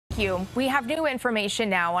you. We have new information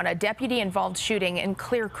now on a deputy-involved shooting in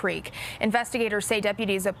Clear Creek. Investigators say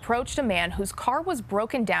deputies approached a man whose car was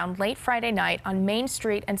broken down late Friday night on Main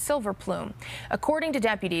Street and Silver Plume. According to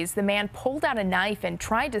deputies, the man pulled out a knife and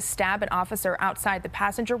tried to stab an officer outside the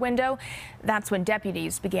passenger window. That's when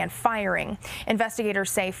deputies began firing.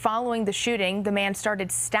 Investigators say following the shooting, the man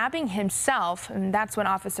started stabbing himself, and that's when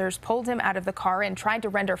officers pulled him out of the car and tried to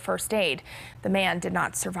render first aid. The man did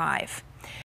not survive.